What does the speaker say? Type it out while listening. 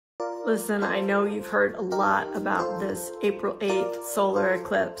Listen, I know you've heard a lot about this April 8th solar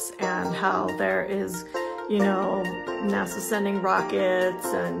eclipse and how there is, you know, NASA sending rockets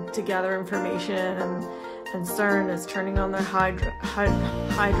and to gather information, and CERN is turning on their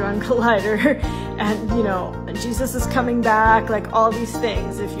Hadron Collider, and, you know, Jesus is coming back, like all these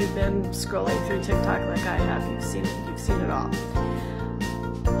things. If you've been scrolling through TikTok like I have, you've seen it all.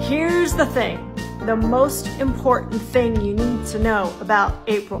 Here's the thing. The most important thing you need to know about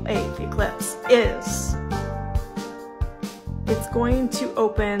April 8th eclipse is it's going to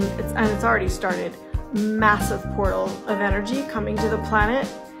open, and it's already started, massive portal of energy coming to the planet.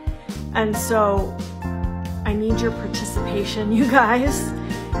 And so I need your participation, you guys,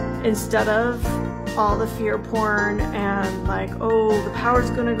 instead of all the fear porn and like, oh, the power's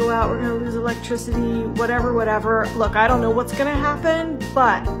gonna go out, we're gonna lose electricity, whatever. Look, I don't know what's gonna happen,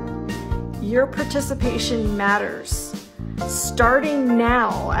 but your participation matters. Starting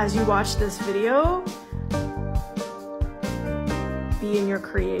now, as you watch this video, be in your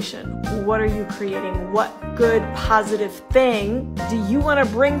creation. What are you creating? What good, positive thing do you want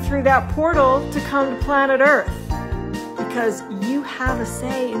to bring through that portal to come to planet Earth? Because you have a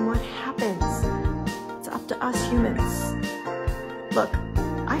say in what happens. It's up to us humans. Look,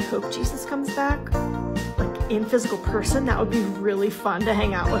 I hope Jesus comes back. In physical person, that would be really fun to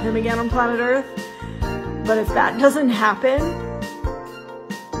hang out with him again on planet Earth. But if that doesn't happen,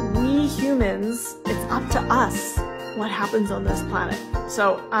 we humans, it's up to us what happens on this planet.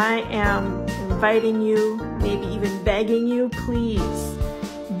 So I am inviting you, maybe even begging you, please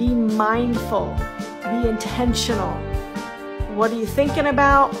be mindful, be intentional. What are you thinking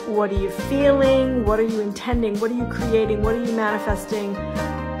about? What are you feeling? What are you intending? What are you creating? What are you manifesting?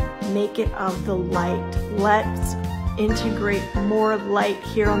 Make it of the light. Let's integrate more light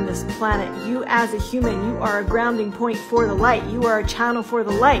here on this planet. You as a human, you are a grounding point for the light. You are a channel for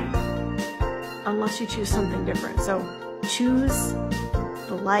the light. Unless you choose something different. So choose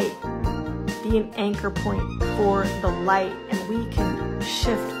the light. Be an anchor point for the light. And we can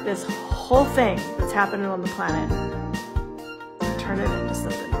shift this whole thing that's happening on the planet and turn it into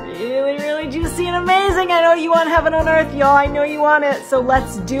something really, really juicy and amazing. I know you want heaven on earth, y'all. I know you want it. So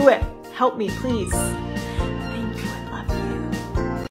let's do it. Help me, please.